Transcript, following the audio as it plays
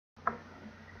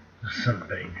Some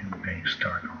big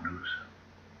historical news.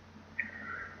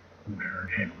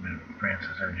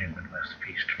 France's urging Midwest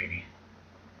peace treaty.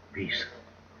 Peace.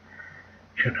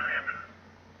 Should happen.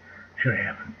 Should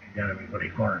happen. You got everybody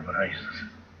cornered but ISIS.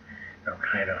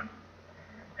 Al-Qaeda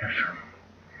has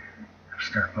to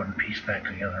start putting peace back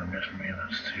together in Israel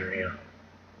and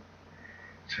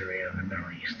Syria and the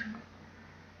Middle East.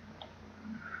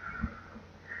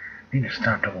 Need to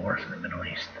stop the wars in the Middle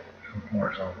East. The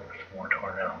war's over. It's war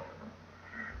torn out.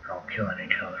 They're all killing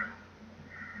each other.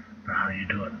 But how do you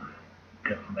do it?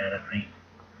 Diplomatically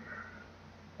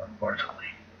or forcibly?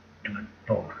 Do it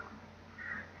both.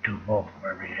 Do both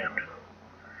wherever you have to.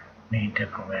 You need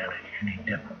diplomats. You need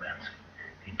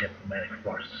diplomatic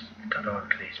forces to talk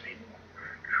to these people.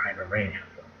 Try to arrange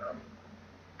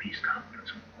peace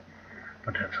conference.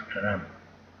 But that's up to them.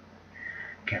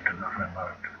 Can't do nothing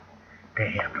about it.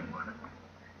 They have to want it.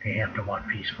 They have to want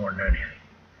peace more than anything.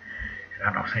 And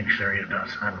I don't think Syria does.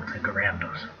 I don't think Iran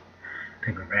does. I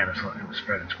think Iran is looking to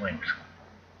spread its wings.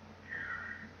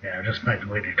 Yeah, just by the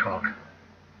way they talk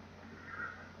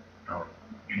about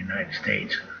the United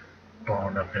States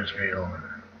blowing up Israel and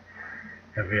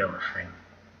every other thing.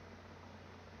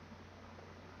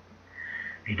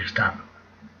 Need to stop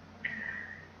it.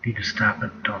 Need to stop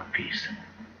it and talk peace.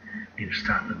 Need to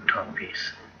stop it and talk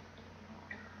peace.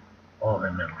 All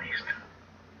in the Middle East.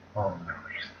 All in the Middle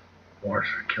East. Wars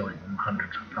are killing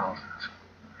hundreds of thousands.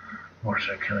 Wars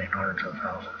are killing hundreds of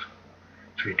thousands.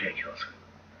 It's ridiculous.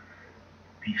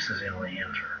 Peace is the only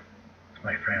answer. It's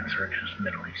my friends urges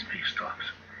Middle East peace talks.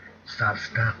 Stop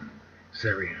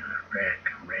Syria, Iraq,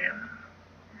 Iran.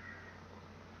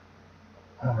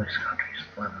 All these countries,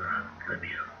 Lebanon,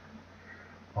 Libya,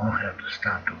 all have to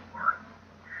stop the war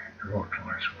and work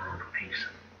towards a world of peace.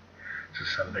 This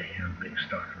is somebody here in Big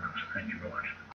Star. Thank you for watching.